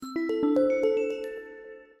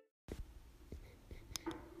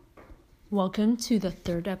Welcome to the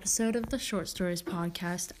third episode of the Short Stories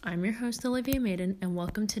podcast. I'm your host, Olivia Maiden, and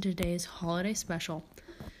welcome to today's holiday special.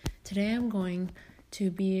 Today I'm going to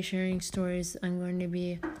be sharing stories. I'm going to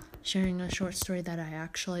be sharing a short story that I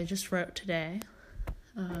actually just wrote today.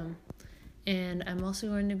 And I'm also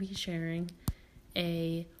going to be sharing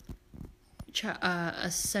a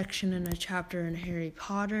section and a chapter in Harry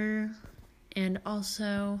Potter, and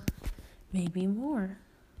also maybe more.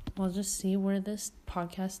 We'll just see where this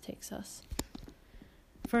podcast takes us.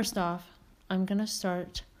 First off, I'm going to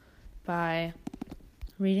start by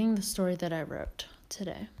reading the story that I wrote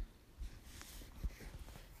today.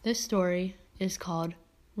 This story is called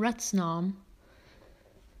Retsnom,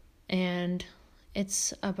 and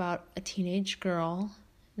it's about a teenage girl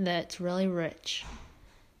that's really rich,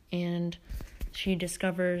 and she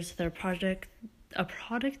discovers a product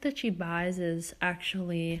that she buys is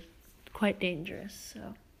actually quite dangerous.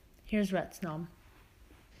 So here's Retsnom.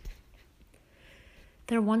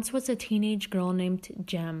 There once was a teenage girl named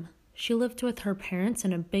Jem. She lived with her parents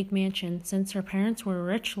in a big mansion since her parents were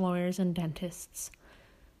rich lawyers and dentists.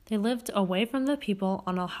 They lived away from the people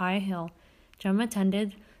on a high hill. Jem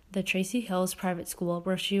attended the Tracy Hills private school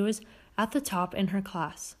where she was at the top in her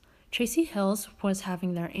class. Tracy Hills was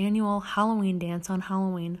having their annual Halloween dance on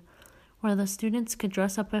Halloween, where the students could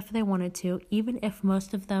dress up if they wanted to, even if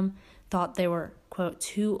most of them thought they were, quote,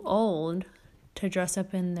 too old to dress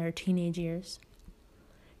up in their teenage years.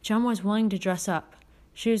 Jem was willing to dress up.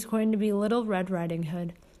 She was going to be Little Red Riding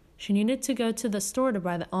Hood. She needed to go to the store to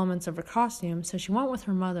buy the elements of her costume, so she went with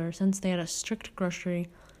her mother since they had a strict grocery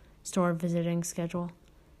store visiting schedule.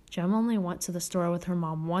 Jem only went to the store with her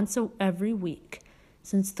mom once every week,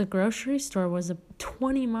 since the grocery store was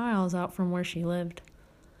 20 miles out from where she lived.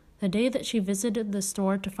 The day that she visited the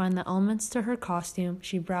store to find the elements to her costume,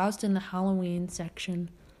 she browsed in the Halloween section.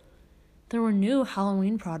 There were new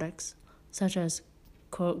Halloween products, such as,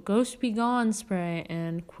 quote, Ghost Be Gone spray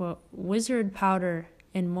and, quote, Wizard powder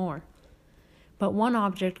and more. But one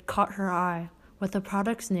object caught her eye, with the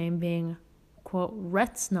product's name being, quote,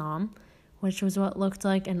 Retsnom, which was what looked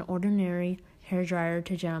like an ordinary hairdryer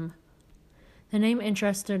to Jem. The name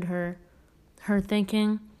interested her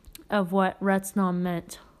thinking of what Retsnom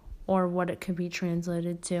meant, or what it could be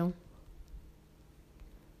translated to.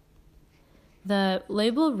 The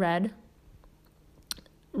label read,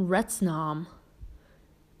 Retsnom,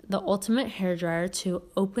 the ultimate hairdryer to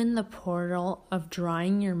open the portal of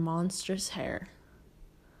drying your monstrous hair.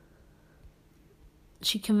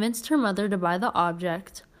 She convinced her mother to buy the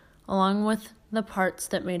object, along with the parts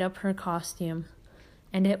that made up her costume,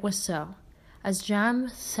 and it was so. As Jem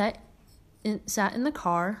sat in the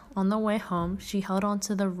car on the way home, she held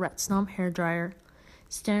onto the Retsnom hairdryer,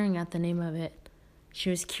 staring at the name of it. She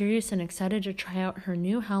was curious and excited to try out her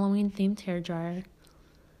new Halloween-themed hairdryer.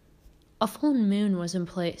 A full moon was in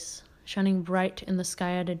place, shining bright in the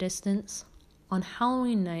sky at a distance. On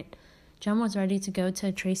Halloween night, Jem was ready to go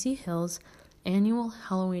to Tracy Hill's annual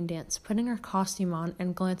Halloween dance, putting her costume on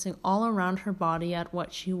and glancing all around her body at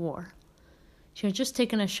what she wore. She had just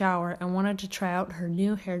taken a shower and wanted to try out her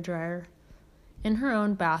new hairdryer. In her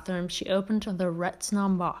own bathroom, she opened the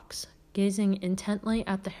Retsnom box, gazing intently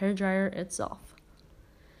at the hairdryer itself.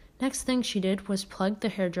 Next thing she did was plug the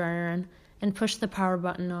hairdryer in and push the power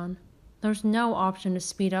button on. There was no option to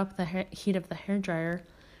speed up the heat of the hairdryer,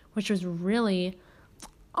 which was really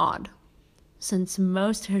odd, since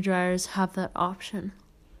most hairdryers have that option.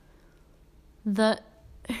 The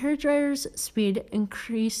hairdryer's speed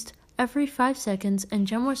increased every 5 seconds, and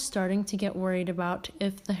Jem was starting to get worried about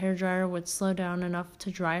if the hairdryer would slow down enough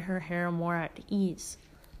to dry her hair more at ease.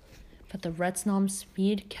 But the Retsnom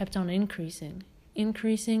speed kept on increasing.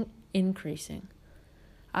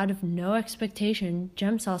 Out of no expectation,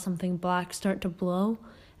 Jem saw something black start to blow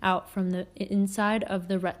out from the inside of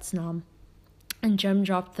the Retsnom, and Jem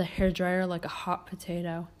dropped the hairdryer like a hot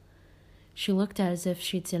potato. She looked as if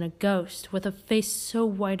she'd seen a ghost, with a face so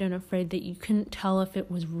white and afraid that you couldn't tell if it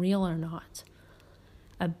was real or not.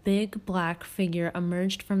 A big black figure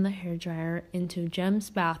emerged from the hairdryer into Jem's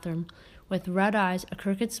bathroom, with red eyes, a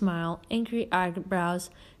crooked smile, angry eyebrows,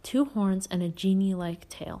 2 horns, and a genie-like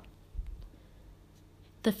tail.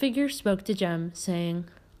 The figure spoke to Jem, saying,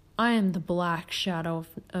 I am the Black Shadow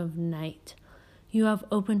of Night. You have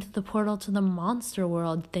opened the portal to the monster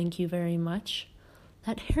world, thank you very much.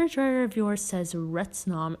 That hairdryer of yours says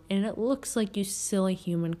Retsnom, and it looks like you silly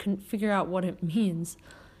human couldn't figure out what it means.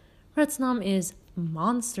 Retsnom is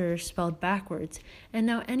monster spelled backwards, and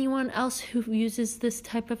now anyone else who uses this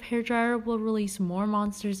type of hairdryer will release more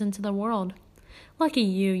monsters into the world. Lucky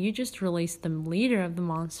you, you just released the leader of the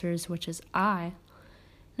monsters, which is I.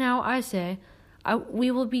 Now, I say, We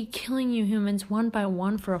will be killing you humans one by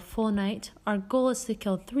one for a full night. Our goal is to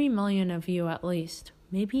kill 3 million of you at least,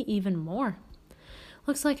 maybe even more.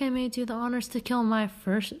 Looks like I may do the honors to kill my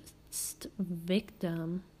first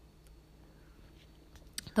victim.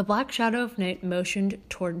 The black shadow of night motioned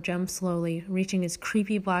toward Jem slowly, reaching his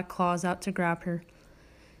creepy black claws out to grab her.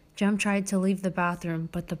 Jem tried to leave the bathroom,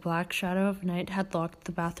 but the black shadow of night had locked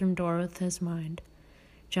the bathroom door with his mind.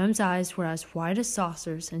 Jem's eyes were as wide as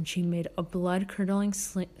saucers, and she made a blood-curdling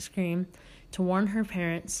scream to warn her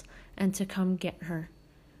parents and to come get her.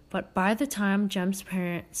 But by the time Jem's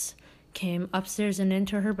parents came upstairs and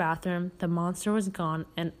into her bathroom, the monster was gone,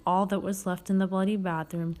 and all that was left in the bloody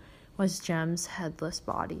bathroom was Jem's headless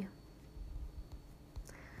body.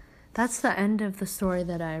 That's the end of the story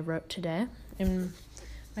that I wrote today in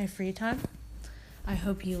my free time. I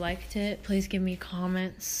hope you liked it. Please give me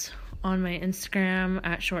comments on my Instagram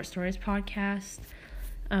at Short Stories Podcast.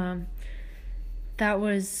 That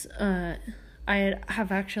was, I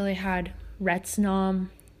have actually had Retsnom.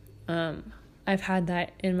 I've had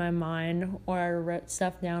that in my mind, or I wrote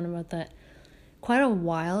stuff down about that quite a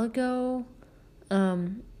while ago.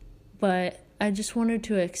 But I just wanted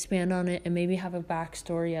to expand on it and maybe have a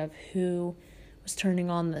backstory of who was turning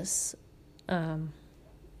on this,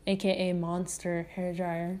 aka monster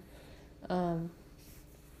hairdryer.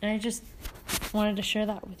 And I just wanted to share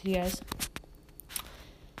that with you guys.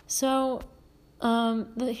 So,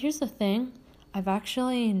 here's the thing. I've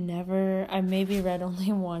maybe read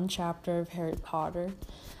only one chapter of Harry Potter.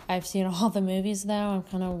 I've seen all the movies, though. I'm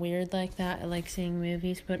kind of weird like that. I like seeing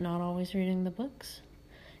movies, but not always reading the books.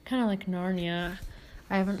 Kind of like Narnia.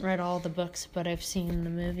 I haven't read all the books, but I've seen the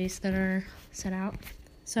movies that are set out.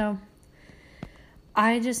 So,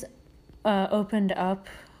 I just opened up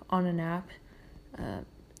on an app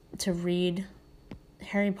to read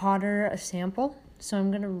Harry Potter, a sample. So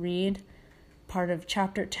I'm going to read part of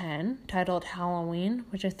chapter 10, titled Halloween,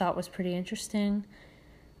 which I thought was pretty interesting,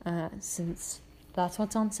 since that's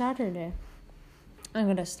what's on Saturday. I'm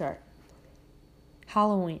going to start.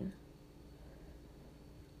 Halloween.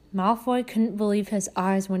 Malfoy couldn't believe his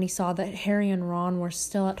eyes when he saw that Harry and Ron were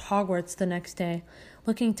still at Hogwarts the next day,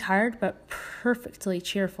 looking tired but perfectly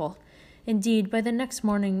cheerful. Indeed, by the next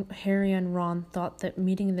morning, Harry and Ron thought that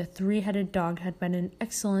meeting the three-headed dog had been an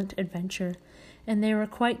excellent adventure, and they were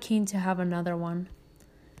quite keen to have another one.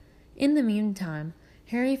 In the meantime,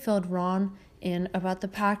 Harry filled Ron in about the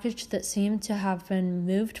package that seemed to have been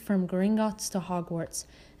moved from Gringotts to Hogwarts,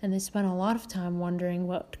 and they spent a lot of time wondering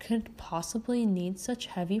what could possibly need such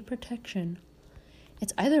heavy protection.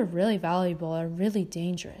 "It's either really valuable or really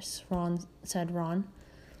dangerous," said Ron.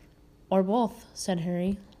 "Or both," said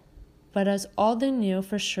Harry. But as all they knew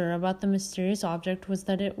for sure about the mysterious object was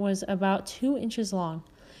that it was about 2 inches long,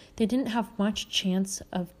 they didn't have much chance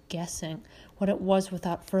of guessing what it was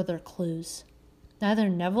without further clues. Neither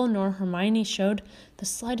Neville nor Hermione showed the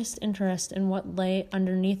slightest interest in what lay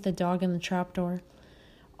underneath the dog in the trapdoor.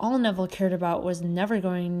 All Neville cared about was never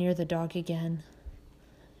going near the dog again.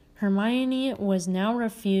 Hermione was now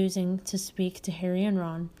refusing to speak to Harry and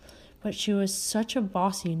Ron, but she was such a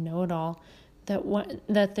bossy know-it-all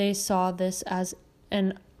that they saw this as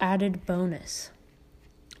an added bonus.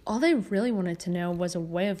 All they really wanted to know was a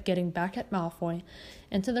way of getting back at Malfoy,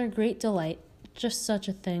 and to their great delight, just such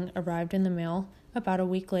a thing arrived in the mail about a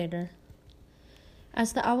week later.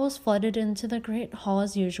 As the owls flooded into the great hall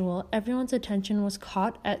as usual, everyone's attention was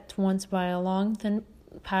caught at once by a long, thin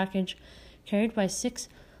package carried by 6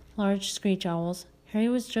 large screech owls. Harry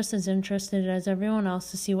was just as interested as everyone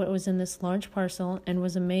else to see what was in this large parcel, and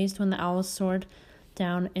was amazed when the owls soared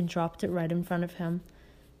down and dropped it right in front of him,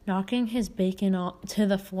 knocking his bacon to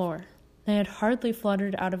the floor. They had hardly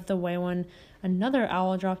fluttered out of the way when another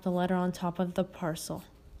owl dropped a letter on top of the parcel.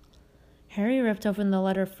 Harry ripped open the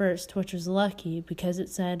letter first, which was lucky because it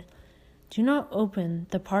said, "Do not open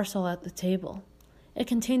the parcel at the table. It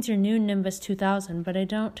contains your new Nimbus 2000, but I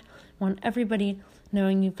don't want everybody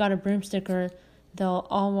knowing you've got a broomstick or they'll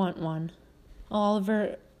all want one.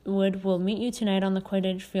 Oliver Wood will meet you tonight on the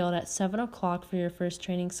Quidditch field at 7 o'clock for your first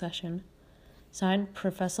training session. Signed,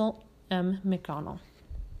 Professor M. McGonagall."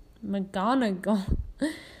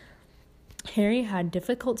 Harry had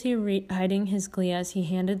difficulty hiding his glee as he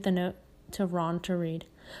handed the note to Ron to read.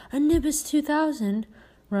 "A Nimbus 2000?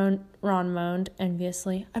 Ron moaned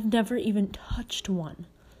enviously. "I've never even touched one."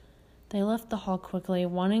 They left the hall quickly,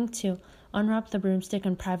 wanting to unwrap the broomstick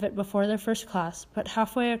in private before their first class, but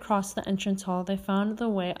halfway across the entrance hall they found the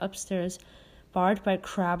way upstairs barred by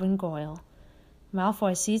Crabbe and Goyle.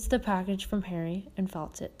 Malfoy seized the package from Harry and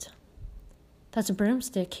felt it. "That's a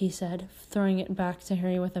broomstick," he said, throwing it back to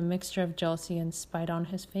Harry with a mixture of jealousy and spite on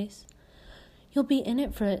his face. You'll be in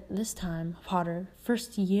it for it this time, Potter.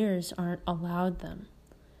 First years aren't allowed them.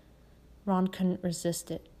 Ron couldn't resist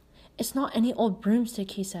it. It's not any old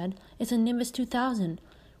broomstick, he said. It's a Nimbus 2000.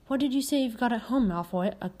 What did you say you've got at home,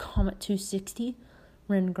 Malfoy? A Comet 260?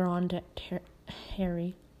 Ren groaned at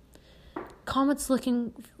Harry. Comets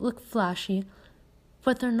look flashy,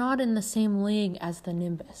 but they're not in the same league as the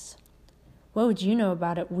Nimbus. What would you know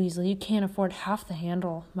about it, Weasley? You can't afford half the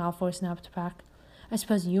handle, Malfoy snapped back. I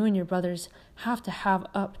suppose you and your brothers have to have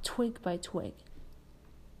up twig by twig.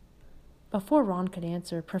 Before Ron could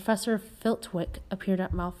answer, Professor Filtwick appeared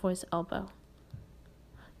at Malfoy's elbow.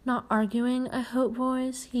 Not arguing, I hope,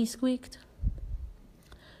 boys, he squeaked.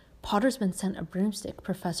 Potter's been sent a broomstick,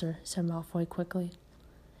 Professor, said Malfoy quickly.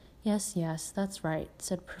 Yes, that's right,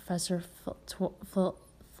 said Professor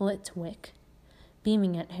Flitwick,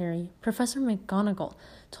 beaming at Harry. Professor McGonagall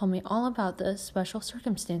told me all about the special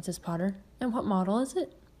circumstances, Potter. And what model is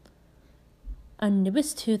it? A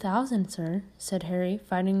Nimbus 2000, sir, said Harry,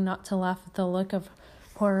 fighting not to laugh at the look of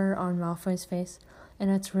horror on Malfoy's face. And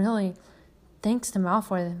it's really thanks to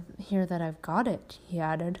Malfoy here that I've got it, he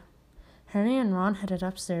added. Harry and Ron headed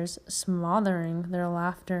upstairs, smothering their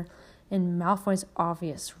laughter in Malfoy's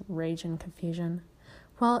obvious rage and confusion.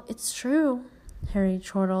 Well, it's true, Harry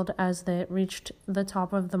chortled as they reached the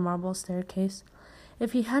top of the marble staircase.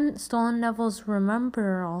 If he hadn't stolen Neville's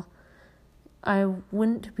Remember-all, I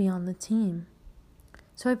wouldn't be on the team.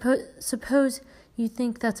 So I suppose you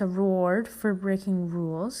think that's a reward for breaking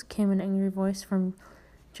rules, came an angry voice from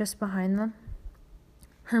just behind them.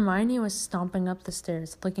 Hermione was stomping up the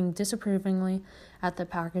stairs, looking disapprovingly at the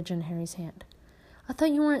package in Harry's hand. I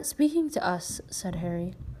thought you weren't speaking to us, said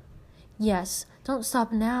Harry. Yes, don't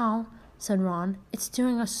stop now, said Ron. It's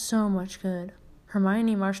doing us so much good.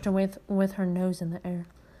 Hermione marched away with her nose in the air.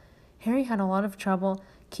 Harry had a lot of trouble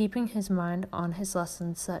keeping his mind on his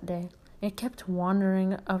lessons that day. It kept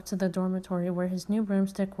wandering up to the dormitory where his new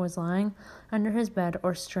broomstick was lying under his bed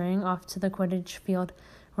or straying off to the Quidditch field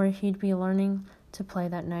where he'd be learning to play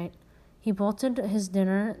that night. He bolted his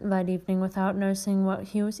dinner that evening without noticing what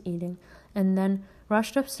he was eating, and then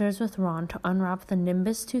rushed upstairs with Ron to unwrap the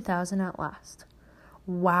Nimbus 2000 at last.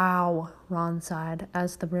 Wow, Ron sighed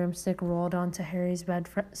as the broomstick rolled onto Harry's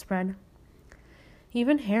bedspread.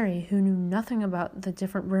 Even Harry, who knew nothing about the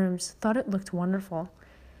different brooms, thought it looked wonderful.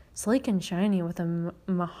 Sleek and shiny with a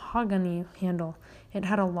mahogany handle, it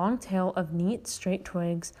had a long tail of neat, straight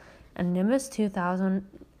twigs, and Nimbus 2000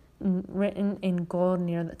 written in gold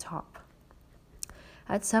near the top.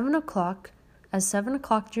 As 7 o'clock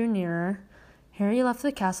drew nearer, Harry left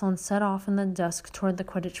the castle and set off in the dusk toward the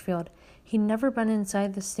Quidditch field. He'd never been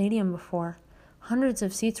inside the stadium before. Hundreds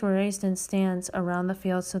of seats were raised in stands around the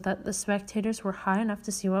field so that the spectators were high enough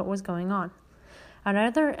to see what was going on. At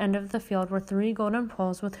either end of the field were 3 golden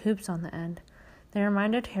poles with hoops on the end. They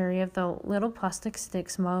reminded Harry of the little plastic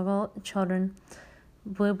sticks Muggle children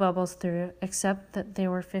blew bubbles through, except that they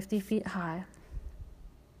were 50 feet high.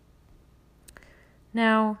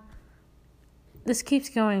 Now, this keeps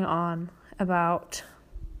going on about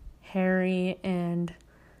Harry and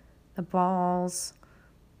the balls,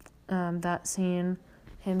 that scene,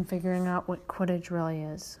 him figuring out what Quidditch really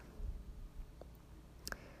is.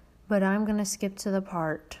 But I'm going to skip to the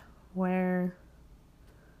part where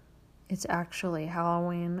it's actually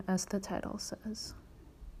Halloween, as the title says.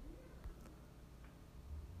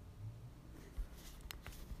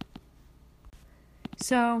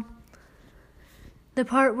 So, the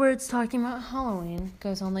part where it's talking about Halloween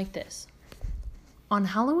goes on like this. On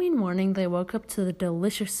Halloween morning, they woke up to the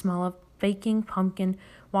delicious smell of baking pumpkin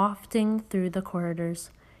wafting through the corridors.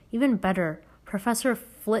 Even better, Professor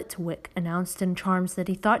Flitwick announced in charms that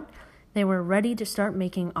he thought they were ready to start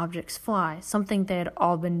making objects fly, something they had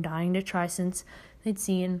all been dying to try since they'd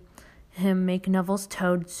seen him make Neville's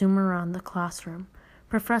toad zoom around the classroom.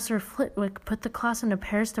 Professor Flitwick put the class into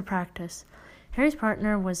pairs to practice. Harry's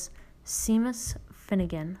partner was Seamus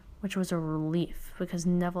Finnegan, which was a relief because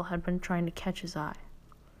Neville had been trying to catch his eye.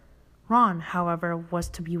 Ron, however, was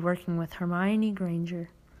to be working with Hermione Granger.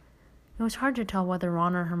 It was hard to tell whether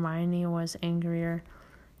Ron or Hermione was angrier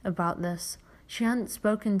about this. She hadn't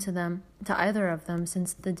spoken to either of them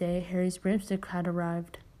since the day Harry's broomstick had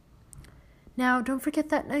arrived. Now, don't forget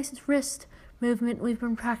that nice wrist movement we've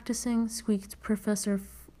been practicing, squeaked Professor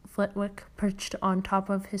Flitwick, perched on top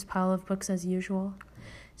of his pile of books as usual.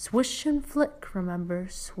 Swish and flick, remember,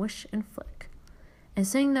 swish and flick. And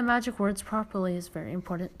saying the magic words properly is very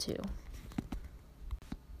important too.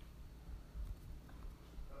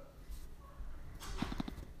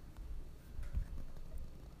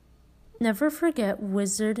 Never forget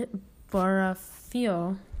Wizard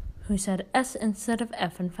Barafio, who said S instead of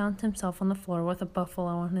F and found himself on the floor with a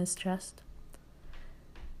buffalo on his chest.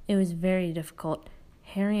 It was very difficult.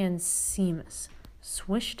 Harry and Seamus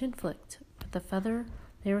swished and flicked, but the feather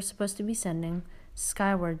they were supposed to be sending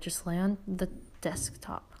skyward just lay on the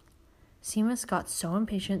desktop. Seamus got so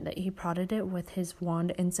impatient that he prodded it with his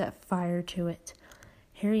wand and set fire to it.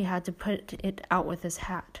 Harry had to put it out with his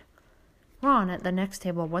hat. Ron, at the next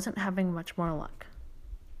table, wasn't having much more luck.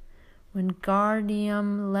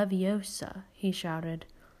 Wingardium Leviosa, he shouted,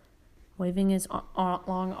 waving his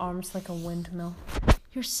long arms like a windmill.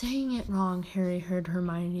 You're saying it wrong, Harry heard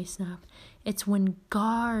Hermione snap. It's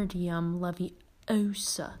Wingardium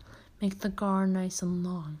Leviosa. Make the gar nice and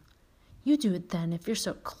long. You do it then, if you're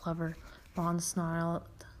so clever, Ron snarled.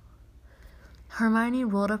 Hermione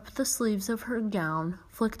rolled up the sleeves of her gown,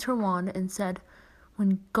 flicked her wand, and said,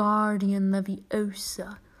 Wingardium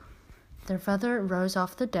Leviosa. Their feather rose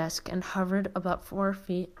off the desk and hovered about 4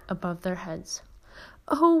 feet above their heads.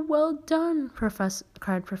 Oh, well done,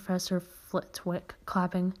 cried Professor Flitwick,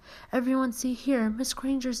 clapping. Everyone see here, Miss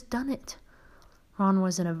Granger's done it. Ron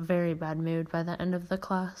was in a very bad mood by the end of the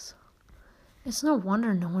class. It's no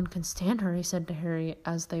wonder no one can stand her, he said to Harry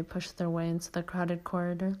as they pushed their way into the crowded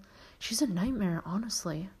corridor. She's a nightmare,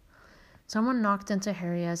 honestly. Someone knocked into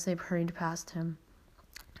Harry as they hurried past him.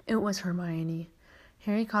 It was Hermione.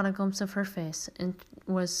 Harry caught a glimpse of her face and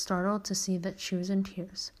was startled to see that she was in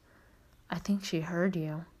tears. I think she heard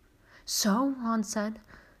you. So, Ron said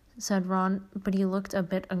Ron, but he looked a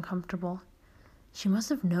bit uncomfortable. She must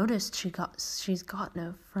have noticed she's got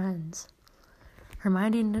no friends.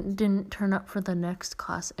 Hermione didn't turn up for the next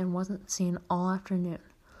class and wasn't seen all afternoon.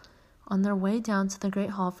 On their way down to the Great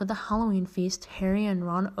Hall for the Halloween feast, Harry and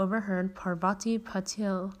Ron overheard Parvati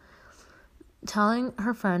Patil telling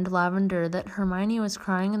her friend Lavender that Hermione was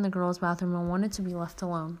crying in the girls' bathroom and wanted to be left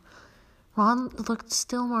alone. Ron looked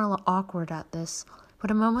still more awkward at this,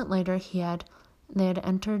 but a moment later they had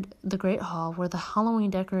entered the Great Hall, where the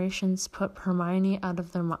Halloween decorations put Hermione out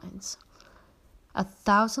of their minds.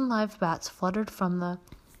 1,000 live bats fluttered from the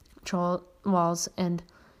walls and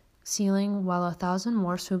ceiling, while 1,000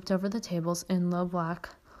 more swooped over the tables in low black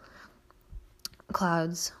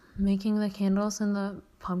clouds, making the candles and the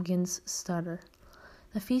pumpkins stutter.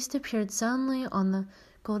 The feast appeared suddenly on the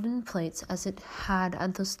golden plates as it had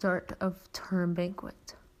at the start of term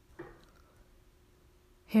banquet.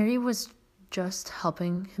 Harry was just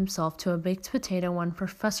helping himself to a baked potato when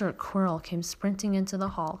Professor Quirrell came sprinting into the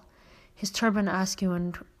hall, his turban askew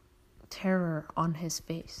and terror on his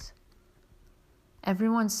face.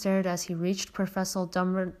 Everyone stared as he reached Professor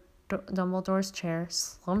Dumbledore's chair,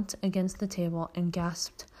 slumped against the table, and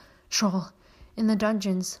gasped, Troll, in the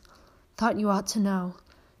dungeons. Thought you ought to know.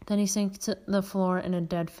 Then he sank to the floor in a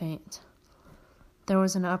dead faint. There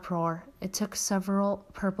was an uproar. It took several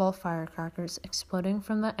purple firecrackers exploding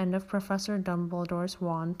from the end of Professor Dumbledore's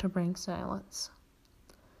wand to bring silence.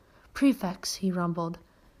 Prefects, he rumbled.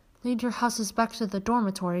 Lead your houses back to the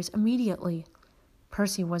dormitories immediately.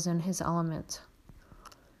 Percy was in his element.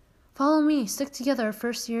 Follow me. Stick together,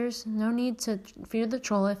 first years. No need to fear the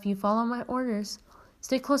troll if you follow my orders.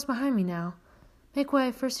 Stay close behind me now. Make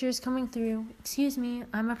way, first years coming through. Excuse me,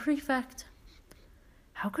 I'm a prefect.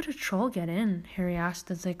 How could a troll get in? Harry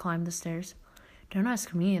asked as they climbed the stairs. Don't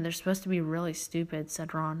ask me, they're supposed to be really stupid,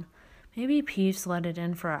 said Ron. Maybe Peeves let it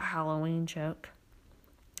in for a Halloween joke.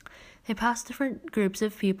 They passed different groups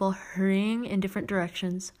of people hurrying in different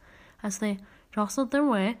directions. As they jostled their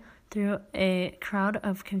way through a crowd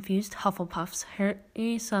of confused Hufflepuffs,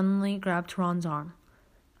 Harry suddenly grabbed Ron's arm.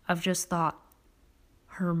 I've just thought.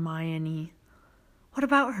 Hermione. What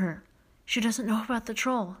about her? She doesn't know about the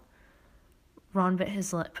troll. Ron bit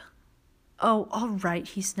his lip. Oh, all right,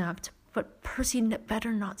 he snapped, but Percy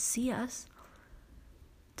better not see us.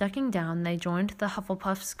 Ducking down, they joined the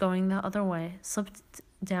Hufflepuffs going the other way, slipped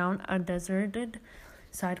down a deserted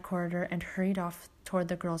side corridor, and hurried off toward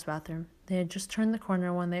the girls' bathroom. They had just turned the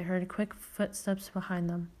corner when they heard quick footsteps behind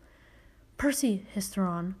them. Percy, hissed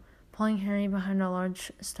Ron, pulling Harry behind a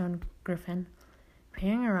large stone griffin.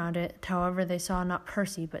 Peering around it, however, they saw not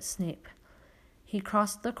Percy, but Snape. He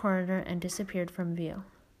crossed the corridor and disappeared from view.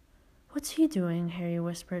 What's he doing? Harry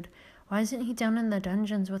whispered. Why isn't he down in the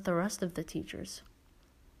dungeons with the rest of the teachers?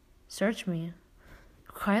 Search me.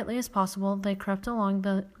 Quietly as possible, they crept along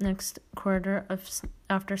the next corridor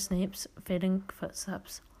after Snape's fading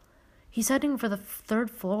footsteps. He's heading for the 3rd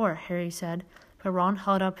floor, Harry said, but Ron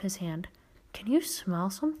held up his hand. Can you smell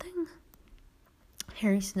something?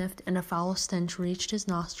 Harry sniffed, and a foul stench reached his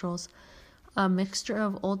nostrils, a mixture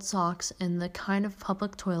of old socks and the kind of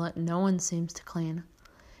public toilet no one seems to clean.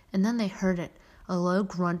 And then they heard it, a low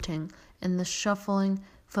grunting, and the shuffling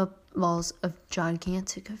footballs of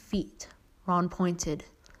gigantic feet. Ron pointed.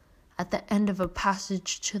 At the end of a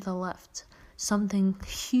passage to the left, something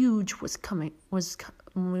huge was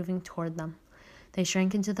moving toward them. They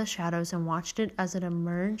shrank into the shadows and watched it as it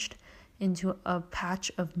emerged into a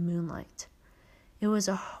patch of moonlight. It was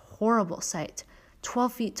a horrible sight.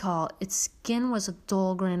 12 feet tall, its skin was a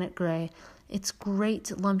dull granite gray, its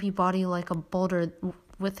great lumpy body like a boulder,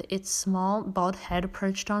 with its small bald head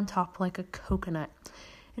perched on top like a coconut.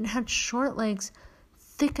 It had short legs,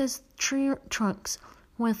 thick as tree trunks,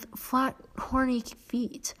 with flat, horny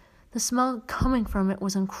feet. The smell coming from it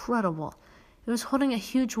was incredible. It was holding a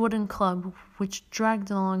huge wooden club, which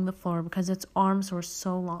dragged along the floor because its arms were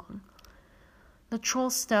so long. The troll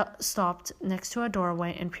stopped next to a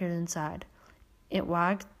doorway and peered inside. It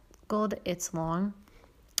waggled its long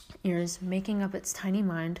ears, making up its tiny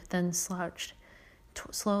mind, then slouched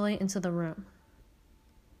slowly into the room.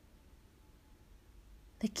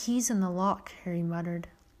 "The key's in the lock," Harry muttered.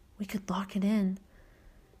 "We could lock it in."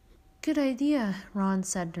 "Good idea," Ron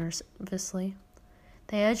said nervously.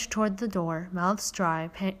 They edged toward the door, mouths dry,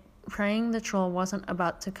 praying the troll wasn't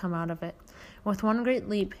about to come out of it. With one great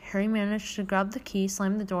leap, Harry managed to grab the key,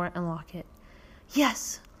 slam the door, and lock it.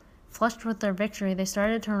 Yes! Flushed with their victory, they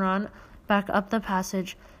started to run back up the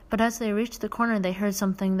passage, but as they reached the corner, they heard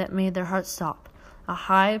something that made their hearts stop. A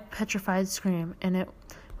high, petrified scream, and it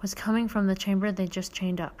was coming from the chamber they just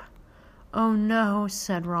chained up. "Oh no,"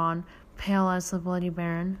 said Ron, pale as the Bloody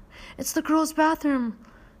Baron. "It's the girls' bathroom,"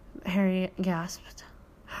 Harry gasped.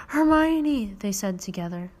 "Hermione," they said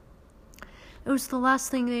together. It was the last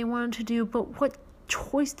thing they wanted to do, but what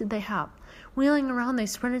choice did they have? Wheeling around, they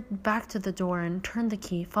sprinted back to the door and turned the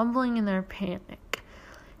key, fumbling in their panic.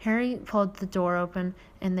 Harry pulled the door open,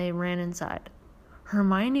 and they ran inside.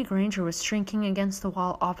 Hermione Granger was shrinking against the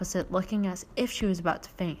wall opposite, looking as if she was about to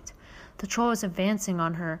faint. The troll was advancing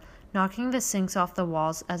on her, knocking the sinks off the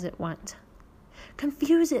walls as it went.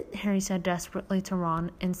 "Confuse it," Harry said desperately to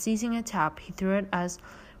Ron, and seizing a tap, he threw it as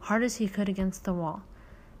hard as he could against the wall.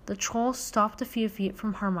 The troll stopped a few feet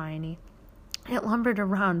from Hermione. It lumbered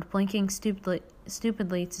around, blinking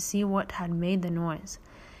stupidly to see what had made the noise.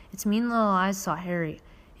 Its mean little eyes saw Harry.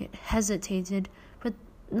 It hesitated, but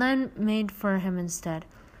then made for him instead,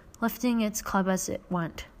 lifting its club as it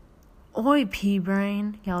went. "Oi,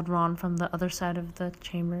 pea-brain!" yelled Ron from the other side of the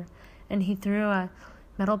chamber, and he threw a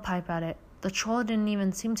metal pipe at it. The troll didn't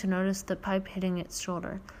even seem to notice the pipe hitting its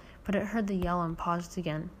shoulder, but it heard the yell and paused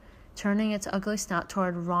again, turning its ugly snout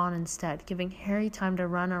toward Ron instead, giving Harry time to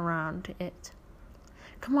run around it.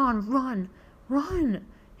 "Come on, run! Run!"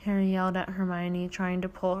 Harry yelled at Hermione, trying to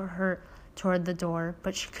pull her toward the door,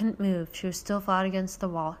 but she couldn't move. She was still flat against the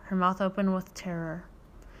wall, her mouth open with terror.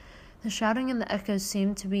 The shouting and the echoes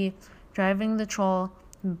seemed to be driving the troll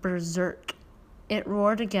berserk. It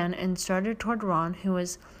roared again and started toward Ron, who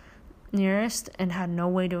was nearest and had no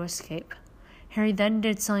way to escape. Harry then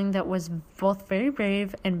did something that was both very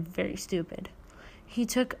brave and very stupid. He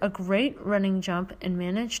took a great running jump and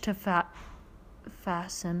managed to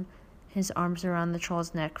fasten his arms around the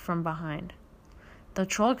troll's neck from behind. The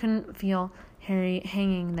troll couldn't feel Harry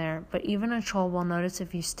hanging there, but even a troll will notice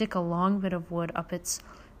if you stick a long bit of wood up its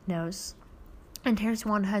nose. And Harry's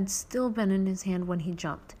wand had still been in his hand when he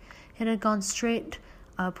jumped. It had gone straight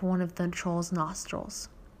up one of the troll's nostrils.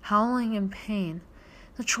 Howling in pain,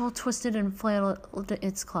 the troll twisted and flailed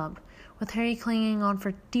its club, with Harry clinging on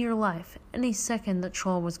for dear life. Any second the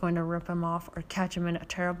troll was going to rip him off or catch him in a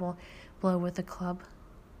terrible blow with the club.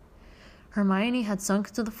 Hermione had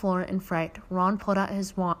sunk to the floor in fright. Ron pulled out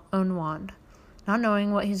his own wand. Not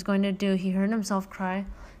knowing what he was going to do, he heard himself cry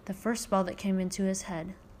the first spell that came into his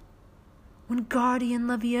head. "Wingardium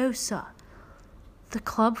Leviosa!" The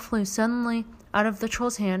club flew suddenly out of the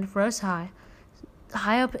troll's hand, rose high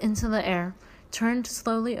up into the air, turned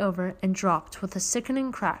slowly over, and dropped with a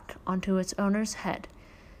sickening crack onto its owner's head.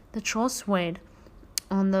 The troll swayed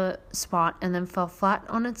on the spot and then fell flat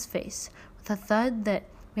on its face with a thud that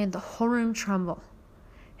made the whole room tremble.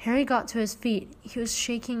 Harry got to his feet. He was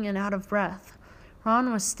shaking and out of breath.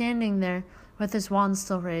 Ron was standing there with his wand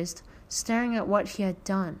still raised, staring at what he had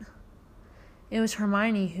done. It was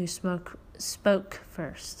Hermione who spoke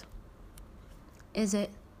first. "Is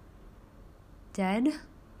it dead?"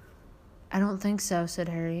 "I don't think so," said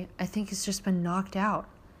Harry. "I think it's just been knocked out."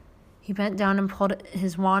 He bent down and pulled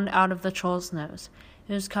his wand out of the troll's nose.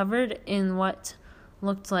 It was covered in what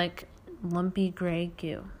looked like lumpy gray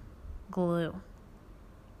glue.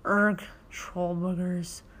 "Urgh, troll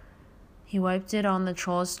boogers." He wiped it on the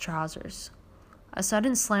troll's trousers. A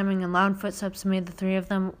sudden slamming and loud footsteps made the three of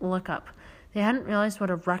them look up. They hadn't realized what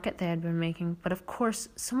a racket they had been making, but of course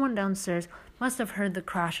someone downstairs must have heard the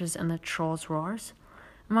crashes and the troll's roars.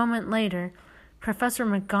 A moment later, Professor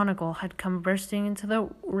McGonagall had come bursting into the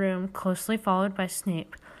room, closely followed by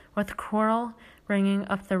Snape, with Quirrell bringing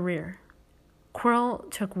up the rear. Quirrell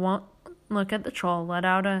took one look at the troll, let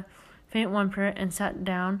out a faint whimper, and sat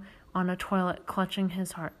down on a toilet, clutching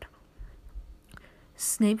his heart.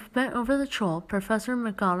 Snape bent over the troll. Professor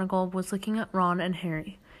McGonagall was looking at Ron and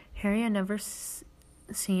Harry. Harry had never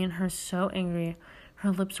seen her so angry.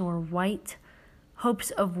 Her lips were white.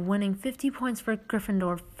 Hopes of winning 50 points for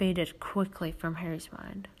Gryffindor faded quickly from Harry's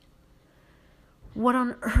mind. "What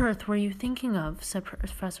on earth were you thinking of?" said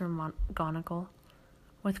Professor McGonagall,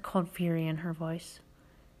 with cold fury in her voice.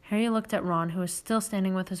 Harry looked at Ron, who was still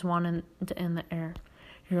standing with his wand in the air.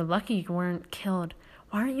 "You're lucky you weren't killed.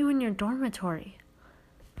 Why aren't you in your dormitory?"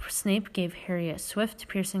 Snape gave Harry a swift,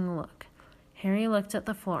 piercing look. Harry looked at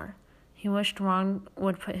the floor. He wished Ron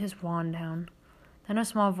would put his wand down. Then a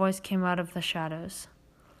small voice came out of the shadows.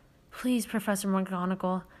 "Please, Professor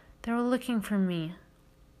McGonagall, they were looking for me."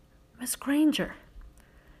 "Miss Granger!"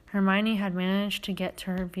 Hermione had managed to get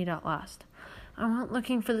to her feet at last. "I went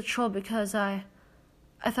looking for the troll because I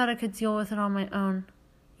thought I could deal with it on my own.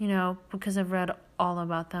 You know, because I've read all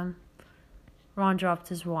about them." Ron dropped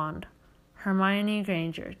his wand. Hermione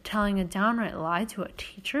Granger, telling a downright lie to a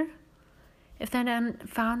teacher? "If they hadn't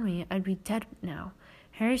found me, I'd be dead now."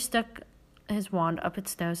 Harry stuck his wand up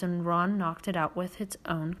its nose, and Ron knocked it out with its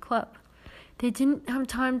own club. "They didn't have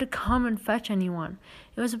time to come and fetch anyone.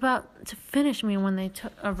 It was about to finish me when they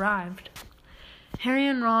arrived." Harry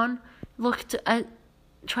and Ron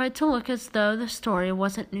tried to look as though the story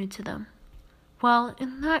wasn't new to them. "Well,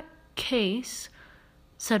 in that case,"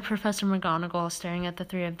 said Professor McGonagall, staring at the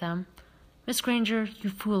three of them, "Miss Granger, you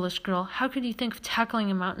foolish girl, how could you think of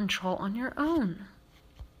tackling a mountain troll on your own?"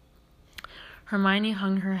 Hermione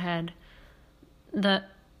hung her head.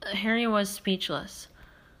 Harry was speechless.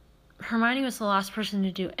 Hermione was the last person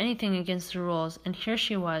to do anything against the rules, and here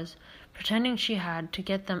she was, pretending she had to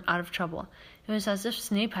get them out of trouble. It was as if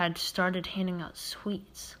Snape had started handing out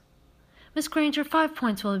sweets. "Miss Granger, 5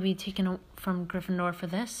 points will be taken from Gryffindor for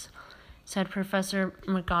this," said Professor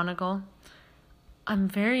McGonagall. "I'm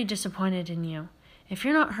very disappointed in you. If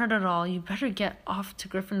you're not hurt at all, you better get off to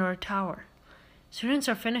Gryffindor Tower. Students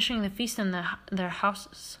are finishing the feast in their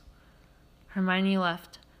houses." Hermione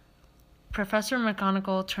left. Professor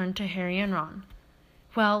McGonagall turned to Harry and Ron.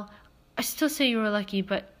 "Well, I still say you were lucky,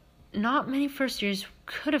 but not many first years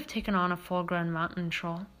could have taken on a full-grown mountain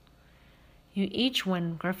troll. You each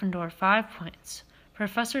win Gryffindor 5 points.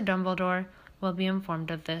 Professor Dumbledore will be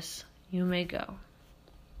informed of this. You may go."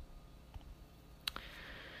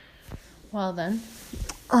 Well then,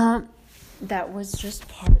 that was just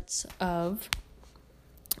parts of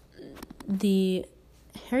the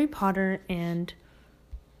Harry Potter and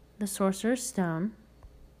the Sorcerer's Stone,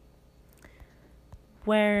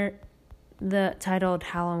 where the titled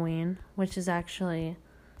Halloween, which is actually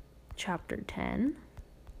chapter 10.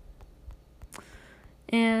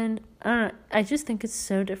 And I don't know, I just think it's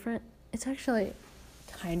so different. It's actually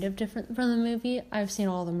kind of different from the movie. I've seen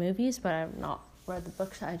all the movies, but I've not read the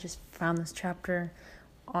books. I just found this chapter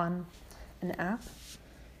on an app.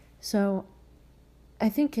 So I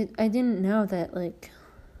didn't know that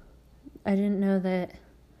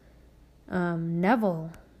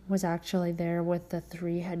Neville was actually there with the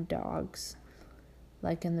 3-head dogs.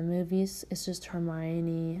 Like in the movies, it's just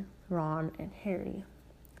Hermione, Ron, and Harry.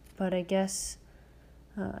 But I guess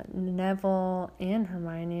Neville and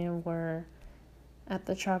Hermione were at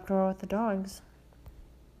the trapdoor with the dogs.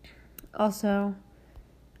 Also,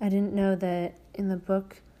 I didn't know that in the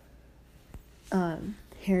book,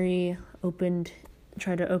 Harry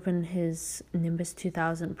tried to open his Nimbus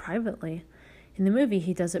 2000 privately. In the movie,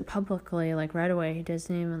 he does it publicly, right away. He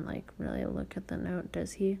doesn't even, really look at the note,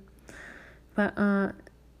 does he? But,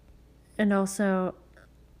 and also,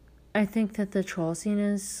 I think that the troll scene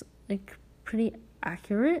is, pretty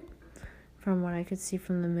accurate from what I could see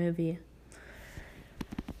from the movie.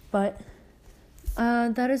 But,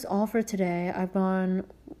 that is all for today.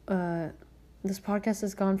 This podcast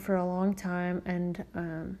has gone for a long time, and,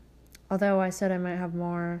 although I said I might have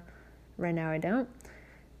more, right now I don't.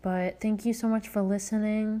 But thank you so much for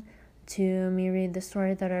listening to me read the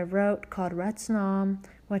story that I wrote called Retsnom,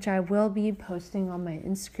 which I will be posting on my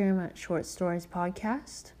Instagram at Short Stories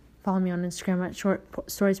Podcast. Follow me on Instagram at Short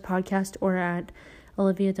Stories Podcast or at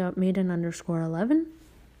Olivia.maiden_11.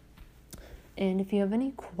 And if you have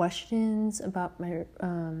any questions about my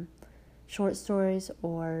short stories,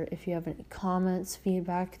 or if you have any comments,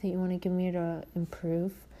 feedback that you want to give me to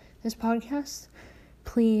improve this podcast,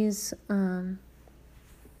 please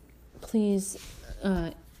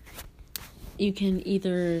you can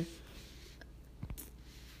either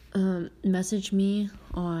message me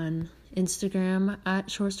on Instagram at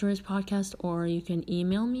Short Stories Podcast, or you can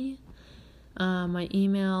email me. My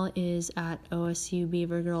email is at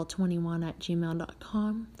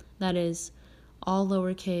osubeavergirl21@gmail.com. That is all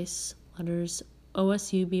lowercase letters,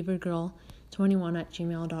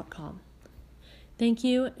 osubeavergirl21@gmail.com. Thank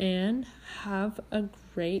you, and have a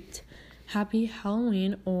great happy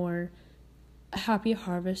Halloween or happy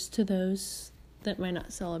harvest to those that might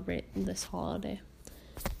not celebrate this holiday.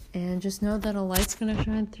 And just know that a light's going to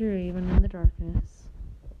shine through even in the darkness.